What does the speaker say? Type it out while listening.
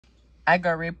I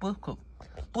gotta read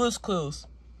Blue's Clues.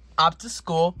 Up to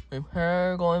School with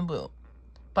Periwinkle and Blue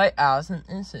by Allison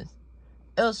Instant.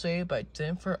 Illustrated by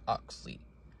Jennifer Oxley.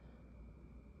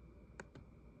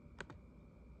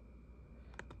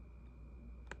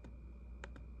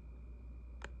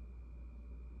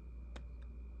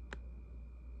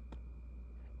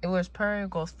 It was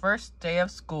Periwinkle's first day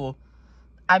of school.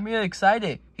 I'm really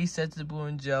excited, he said to Blue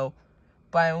and Joe,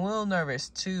 but I'm a little nervous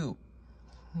too.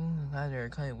 I'm glad they're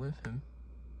kind of with him.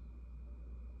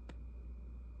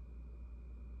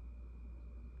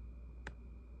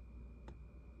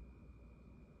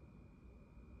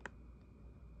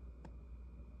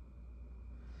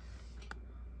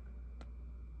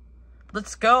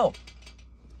 Let's go,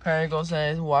 Periwinkle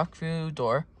said as he walked through the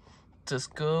door. To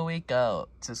school we go,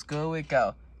 to school we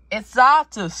go. It's off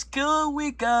to school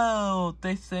we go,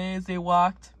 they say as they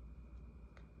walked.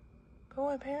 But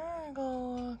when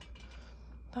Periwinkle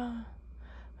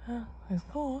in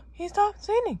school, he stopped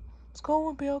singing. School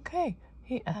will be okay,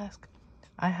 he asked.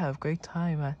 I have a great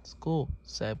time at school,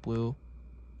 said Blue.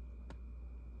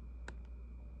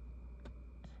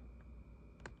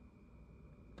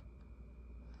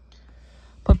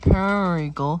 But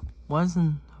Periwinkle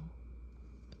wasn't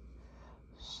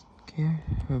scared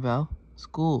about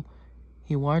school.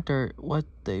 He wondered what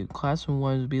the classroom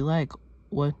would be like.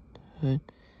 What would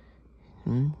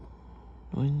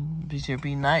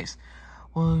be nice?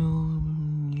 Will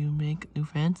you make new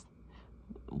friends?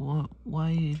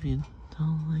 Why if you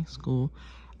don't like school?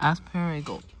 Asked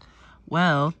Periwinkle.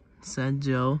 Well, said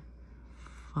Joe,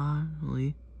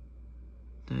 finally,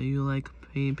 do you like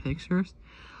painting pictures?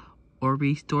 Or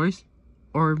read stories?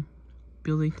 Or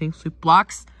building things with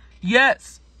blocks?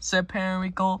 Yes, said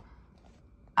Periwinkle.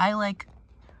 I like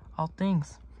all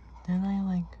things. I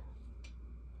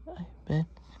bet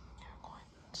you're going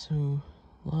to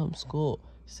love school,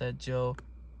 said Joe.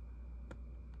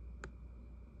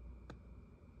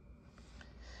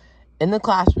 In the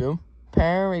classroom,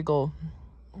 Periwinkle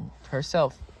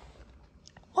herself.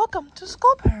 Welcome to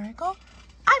school, Periwinkle.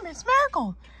 I'm Miss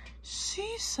Miracle,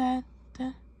 she said.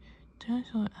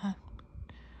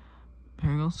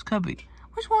 Periwinkle's cubby.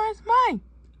 Which one is mine?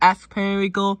 Asked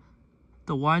Periwinkle.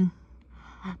 The one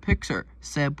picture,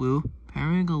 said Blue.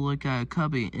 Periwinkle looked at a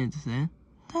cubby and said,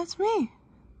 That's me.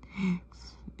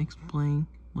 Explained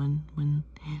when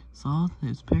he saw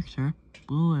his picture.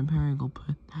 Blue and Periwinkle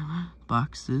put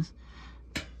boxes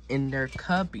in their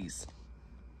cubbies.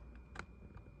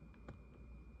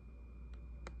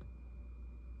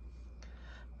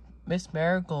 Miss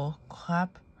Miracle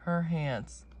clapped her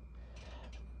hands.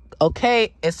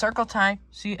 Okay, it's circle time,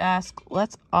 she asked.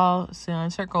 Let's all sit in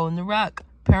a circle in the rock.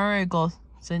 Periwinkle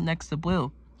sit next to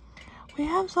Blue. We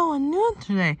have someone new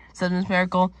today, said Miss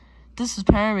Miracle. This is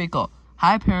Periwinkle.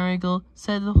 Hi, Periwinkle,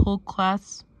 said the whole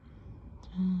class.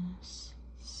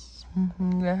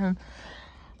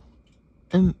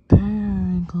 And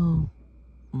Periwinkle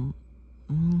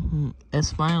and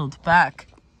smiled back.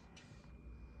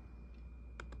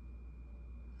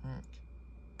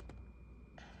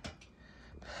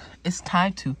 It's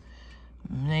time to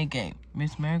play a game.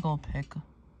 Miss Miracle pick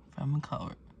from a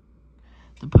color.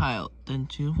 The pile. Then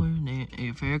choose your name and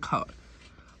your favorite color.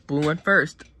 Blue went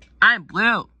first. I'm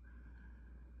blue.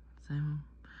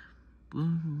 Blue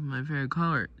is my favorite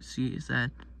color, she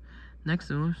said. Next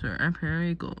to Mister, I'm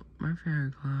Periwinkle. My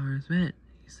favorite color is red,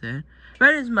 he said.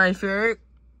 Red is my favorite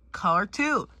color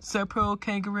too, said Pearl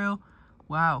Kangaroo.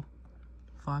 Wow,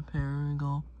 thought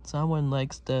Periwinkle. Someone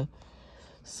likes the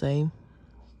same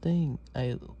thing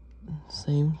I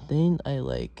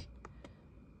like.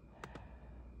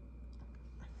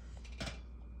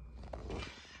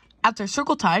 After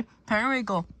circle time,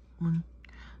 Periwinkle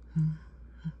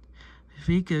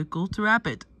could go to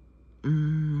Rabbit.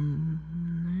 Feeding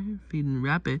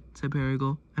Rabbit, said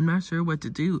Periwinkle. I'm not sure what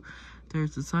to do.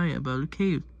 There's a sign about a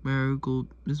cave.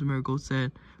 Mr. Miracle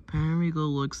said. Periwinkle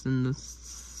looks in the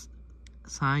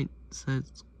sign.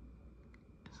 Says.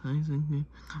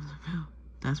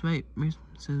 That's right,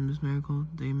 says Miss Miracle.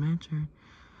 They mentioned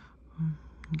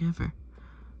give her.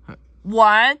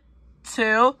 1,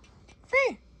 2,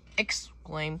 3,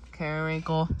 exclaimed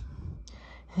Periwinkle.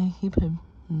 And he put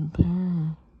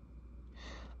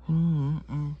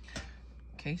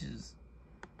cases.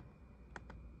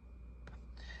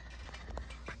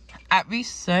 At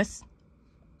recess,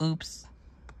 oops.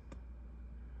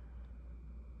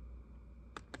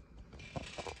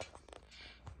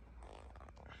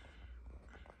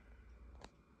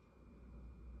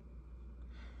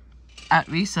 At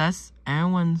recess,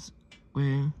 everyone's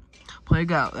with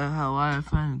playground. I had a lot of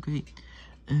fun. Great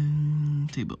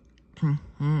table.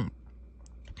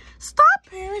 Stop,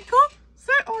 Periwinkle!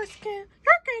 Sit or skin.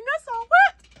 Your skin is so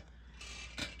wet.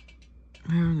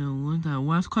 Periwinkle looked at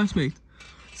West's classmate.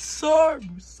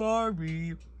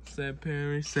 Sorry, said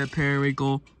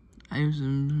Periwinkle. I was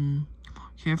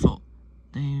careful.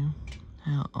 They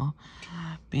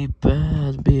be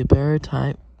a better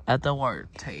time at the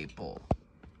work table.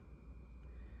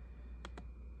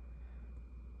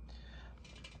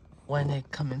 When they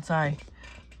come inside,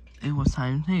 it was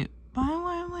time to eat. But I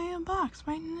want to lay a box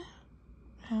right now.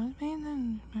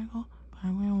 Miracle. But I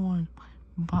want one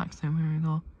box, said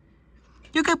Miracle.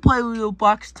 You can play with the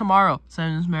box tomorrow,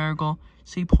 said Miss Miracle.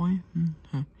 She pointed.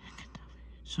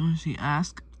 So she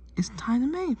asked, "It's time to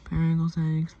make," Periwinkle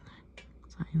said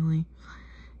excitedly.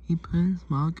 He put his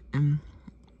mug in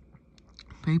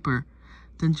paper.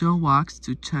 Then Joe walks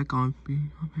to check on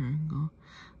Periwinkle.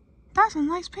 "That's a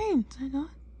nice paint," said Joe.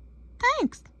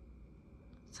 "Thanks,"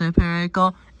 said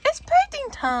Periwinkle. "It's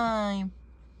painting time."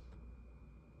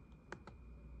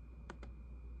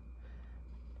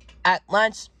 At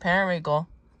lunch, Periwinkle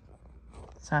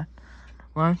sat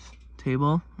lunch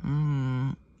table.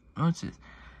 What's this?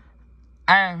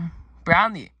 I have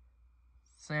brownie,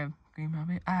 said Green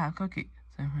Puppy. I have cookie,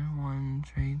 said one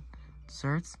trade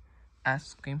desserts,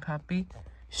 asked Green Puppy.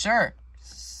 Sure,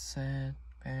 said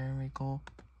Periwinkle.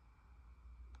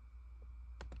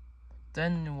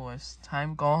 Then it was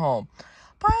time to go home.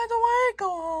 But I don't want to go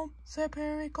home, said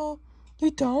Periwinkle. You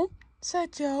don't?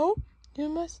 Said Joe. You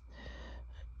must.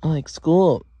 I like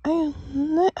school. I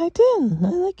didn't. I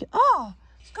like it. Oh,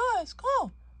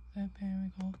 school, said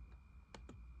Periwinkle.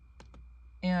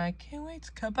 And I can't wait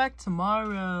to come back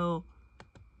tomorrow.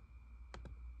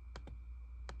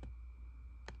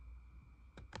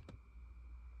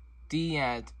 The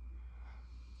end.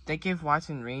 Thank you for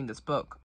watching and reading this book.